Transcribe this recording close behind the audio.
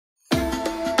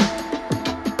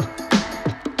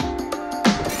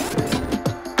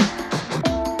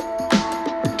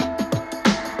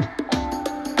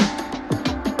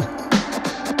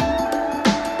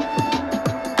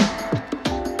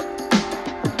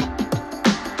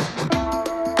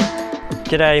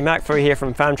G'day, Mark Frew here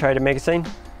from Farm Trader Magazine.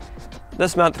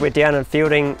 This month we're down in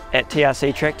Fielding at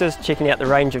TRC Tractors checking out the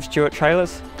range of Stewart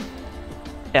trailers.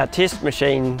 Our test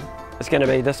machine is going to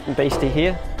be this beastie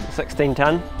here, 16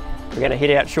 tonne. We're going to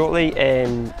head out shortly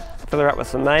and fill her up with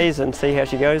some maize and see how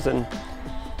she goes, and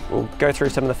we'll go through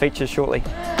some of the features shortly.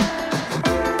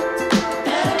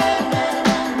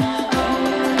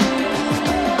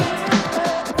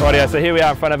 Rightio, so here we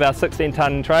are in front of our 16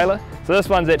 tonne trailer. So this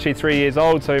one's actually 3 years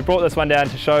old, so we brought this one down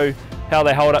to show how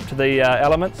they hold up to the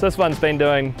elements. This one's been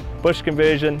doing bush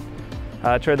conversion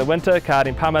during the winter,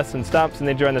 carting pumice and stumps, and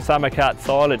then during the summer cart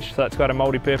silage, so it's got a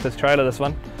multi-purpose trailer, this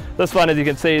one. This one, as you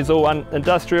can see, is all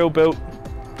industrial built,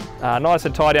 nice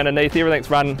and tidy underneath, everything's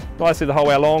run nicely the whole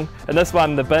way along. And this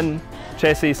one, the bin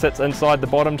chassis sits inside the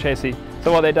bottom chassis.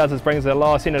 So what that does is brings a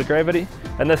lower centre of gravity,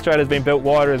 and this trailer's been built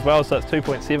wider as well, so it's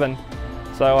 2.7.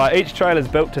 So each trailer's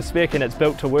built to spec and it's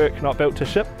built to work, not built to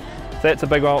ship. So that's a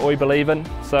big one we believe in.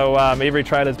 So every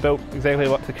trailer's built exactly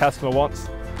what the customer wants,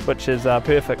 which is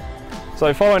perfect.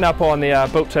 So following up on the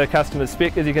built to customer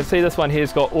spec, as you can see, this one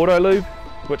here's got auto lube,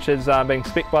 which is being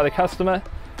spec'd by the customer.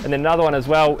 And then another one as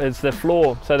well is the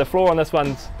floor. So the floor on this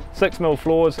one's 6mm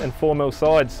floors and 4mm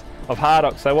sides of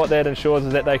Hardock. So what that ensures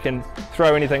is that they can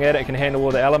throw anything at it, can handle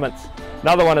all the elements.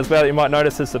 Another one as well that you might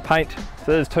notice is the paint.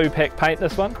 So this is 2-pack paint,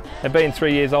 this one. And being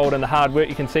 3 years old and the hard work,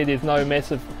 you can see there's no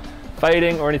massive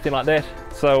fading or anything like that.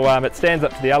 So it stands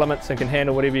up to the elements and can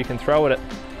handle whatever you can throw at it.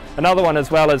 Another one as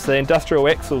well is the industrial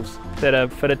axles that are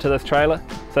fitted to this trailer.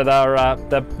 So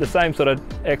they're the same sort of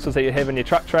axles that you have in your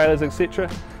truck trailers, etc.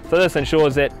 So this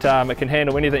ensures that it can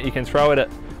handle anything you can throw at it,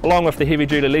 along with the heavy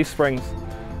duty leaf springs.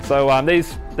 So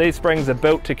these springs are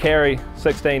built to carry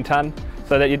 16 tonne,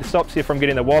 so that it stops you from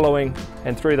getting the wallowing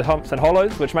and through the humps and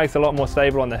hollows, which makes it a lot more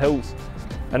stable on the hills.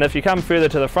 And if you come further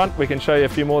to the front, we can show you a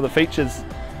few more of the features.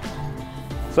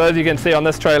 So as you can see on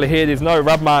this trailer here, there's no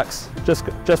rub marks, just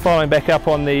following back up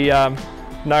on the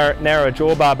narrow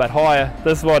drawbar but higher.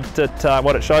 This is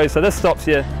what it shows. So this stops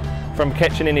you from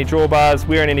catching any drawbars,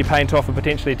 wearing any paint off, and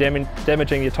potentially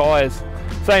damaging your tyres.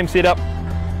 Same setup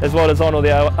as what is on all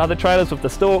the other trailers with the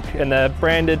stalk and the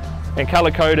branded and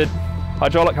colour-coded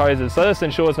hydraulic hoses. So this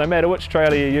ensures no matter which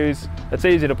trailer you use, it's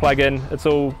easy to plug in, it's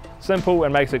all simple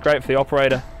and makes it great for the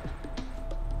operator.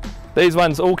 These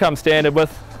ones all come standard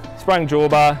with sprung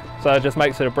drawbar, so it just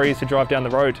makes it a breeze to drive down the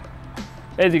road.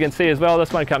 As you can see as well,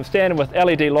 this one comes standard with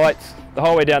LED lights the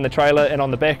whole way down the trailer and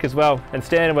on the back as well, and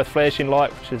standard with flashing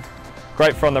light, which is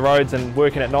great for on the roads and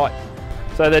working at night.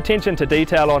 So the attention to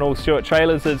detail on all Stewart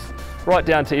trailers is right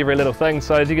down to every little thing.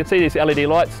 So as you can see, these LED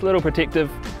lights, little protective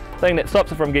thing that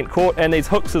stops it from getting caught, and these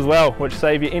hooks as well, which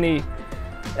save you any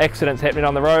accidents happening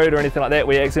on the road or anything like that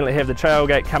where you accidentally have the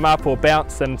tailgate come up or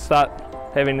bounce and start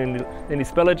having any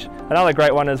spillage. Another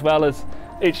great one as well is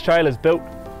each trailer is built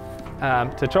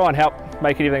to try and help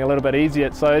make everything a little bit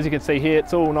easier. So as you can see here,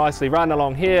 it's all nicely run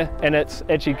along here, and it's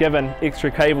actually given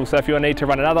extra cable, so if you need to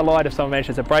run another light, if someone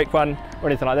manages to break one or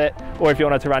anything like that, or if you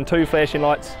wanted to run 2 flashing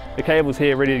lights, the cable's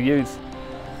here ready to use.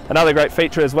 Another great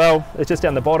feature as well is just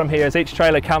down the bottom here, is each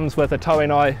trailer comes with a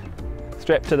towing eye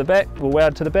strapped to the back, or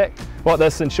wound to the back. What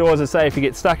this ensures is, say if you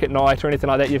get stuck at night or anything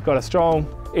like that, you've got a strong,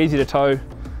 easy to tow,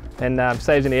 and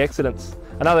saves any accidents.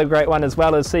 Another great one as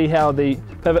well is see how the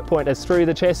pivot point is through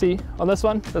the chassis on this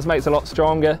one. This makes it a lot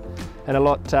stronger and a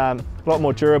lot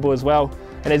more durable as well.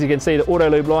 And as you can see, the auto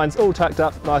lube line's all tucked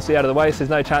up nicely out of the way, so there's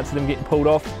no chance of them getting pulled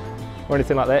off or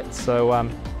anything like that. So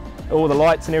all the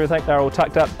lights and everything, they're all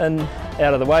tucked up in,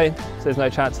 out of the way, so there's no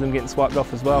chance of them getting swiped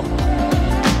off as well.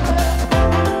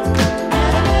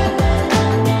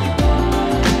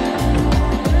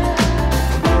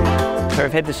 So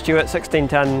we've had the Stewart 16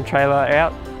 tonne trailer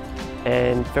out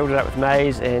and filled it up with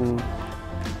maize, and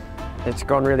it's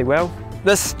gone really well.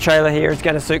 This trailer here is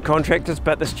going to suit contractors,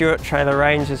 but the Stewart trailer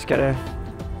range is going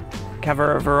to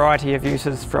cover a variety of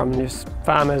uses, from just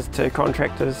farmers to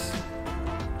contractors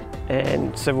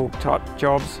and civil type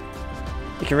jobs.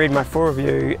 You can read my full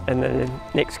review in the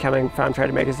next coming Farm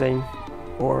Trader magazine,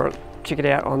 or check it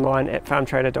out online at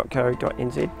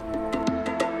farmtrader.co.nz.